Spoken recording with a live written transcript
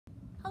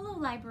Hello,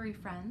 library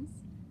friends.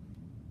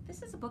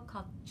 This is a book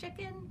called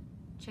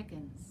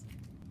Chickens,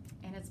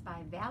 and it's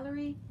by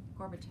Valerie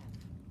Gorbachev.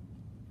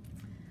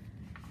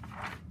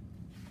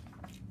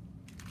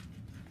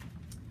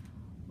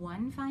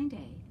 One fine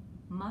day,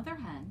 Mother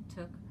Hen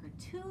took her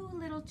two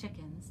little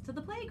chickens to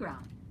the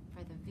playground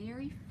for the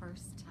very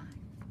first time.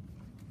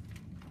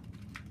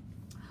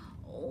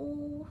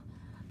 Oh,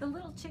 the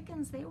little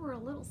chickens, they were a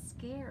little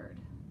scared.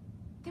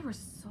 There was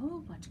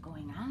so much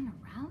going on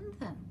around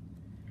them.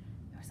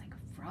 There was like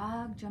a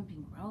frog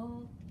jumping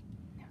rope.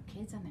 There were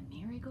kids on the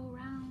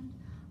merry-go-round.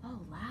 Oh,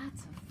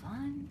 lots of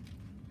fun.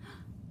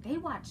 They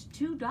watched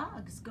two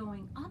dogs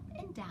going up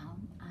and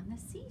down on the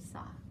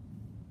seesaw.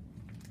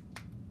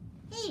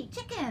 Hey,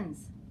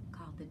 chickens,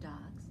 called the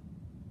dogs.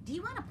 Do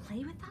you want to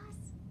play with us?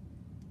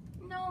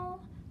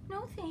 No,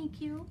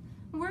 thank you.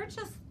 We're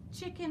just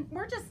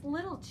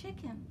little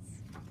chickens.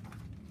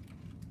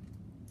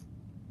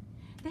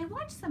 They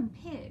watched some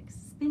pigs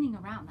spinning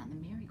around on the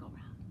merry-go-round.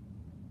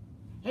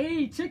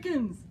 Hey,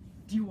 chickens,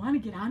 do you want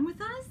to get on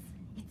with us?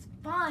 It's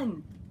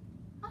fun.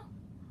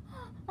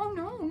 Oh,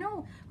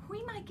 no,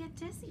 we might get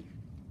dizzy.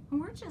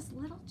 We're just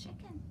little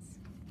chickens.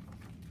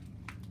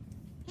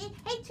 Hey,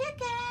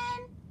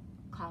 chicken,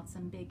 called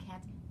some big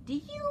cats. Do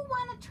you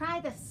want to try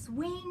the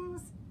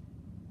swings?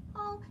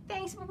 Oh,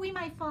 thanks, but we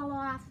might fall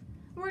off.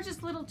 We're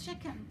just little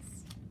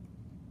chickens.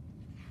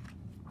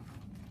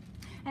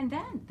 And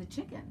then the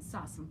chickens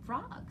saw some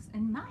frogs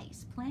and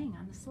mice playing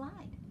on the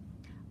slide.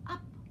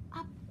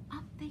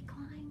 Up they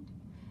climbed.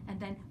 And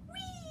then,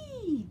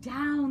 whee,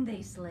 down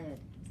they slid.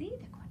 See,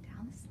 they're going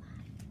down the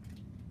slide.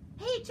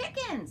 Hey,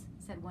 chickens,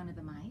 said one of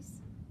the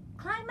mice.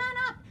 Climb on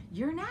up,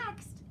 you're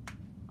next.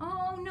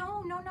 Oh,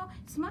 no,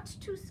 it's much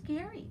too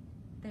scary,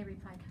 they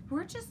replied.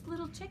 We're just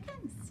little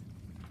chickens.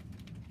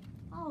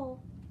 Oh,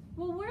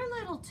 well, we're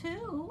little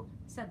too,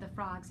 said the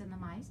frogs and the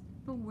mice,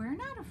 but we're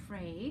not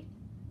afraid.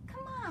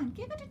 Come on,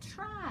 give it a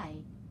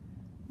try.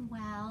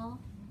 Well,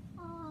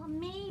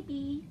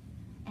 maybe.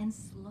 And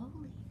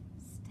slowly,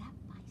 step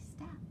by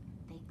step,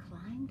 they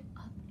climbed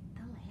up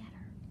the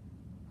ladder.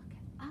 Look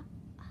at up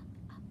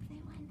they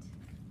went.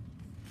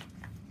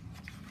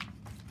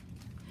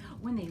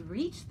 When they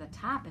reached the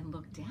top and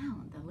looked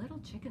down, the little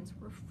chickens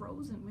were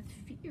frozen with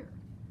fear.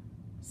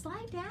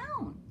 Slide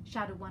down,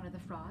 shouted one of the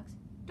frogs.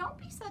 Don't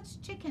be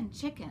such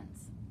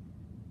chickens.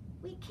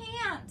 We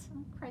can't,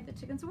 cried the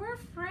chickens. We're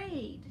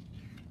afraid.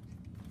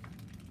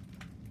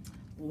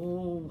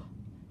 Oh,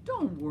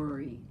 don't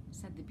worry,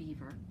 said the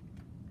beaver.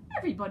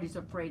 Everybody's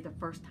afraid the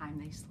first time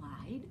they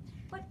slide,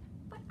 but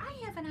I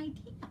have an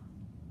idea.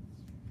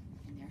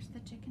 And there's the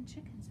chickens,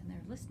 and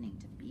they're listening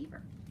to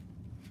Beaver.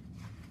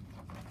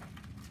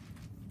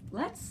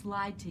 Let's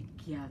slide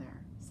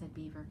together, said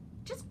Beaver.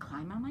 Just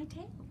climb on my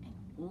tail and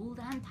hold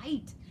on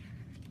tight.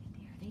 And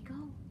there they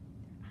go.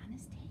 They're on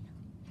his tail.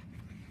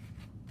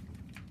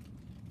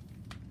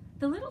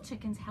 The little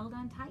chickens held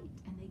on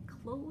tight and they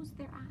closed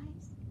their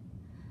eyes.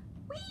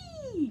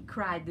 Whee!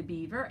 Cried the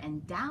beaver,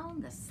 and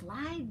down the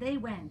slide they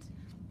went.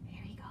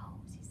 There he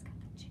goes. He's got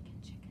the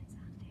chickens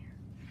on there.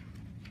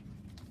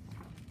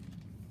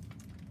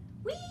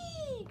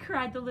 Whee!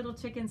 Cried the little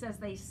chickens as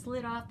they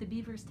slid off the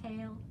beaver's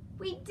tail.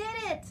 We did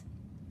it!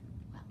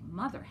 Well,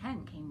 Mother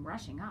Hen came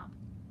rushing up.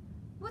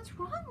 What's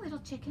wrong, little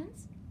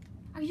chickens?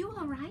 Are you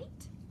all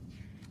right?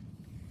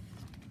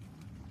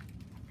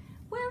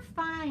 We're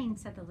fine,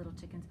 said the little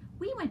chickens.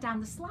 We went down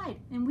the slide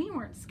and we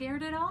weren't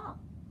scared at all.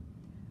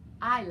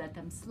 I let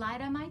them slide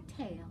on my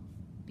tail,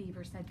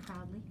 Beaver said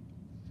proudly.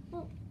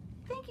 Well,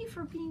 thank you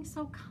for being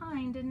so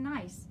kind and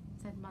nice,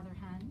 said Mother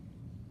Hen.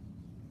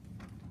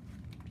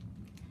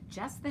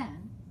 Just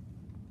then,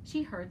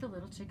 she heard the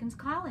little chickens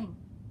calling.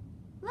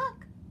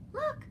 Look,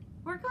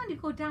 we're going to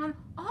go down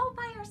all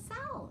by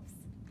ourselves.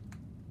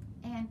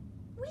 And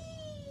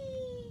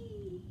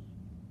whee!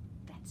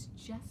 That's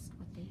just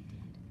what they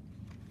did.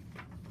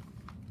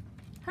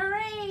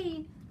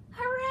 Hooray!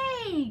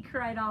 Hooray!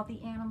 Cried all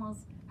the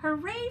animals.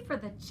 Hooray for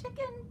the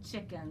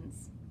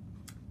chickens.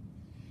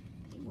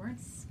 They weren't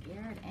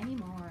scared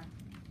anymore.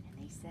 And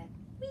they said,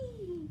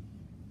 whee!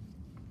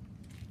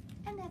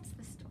 And that's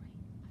the story.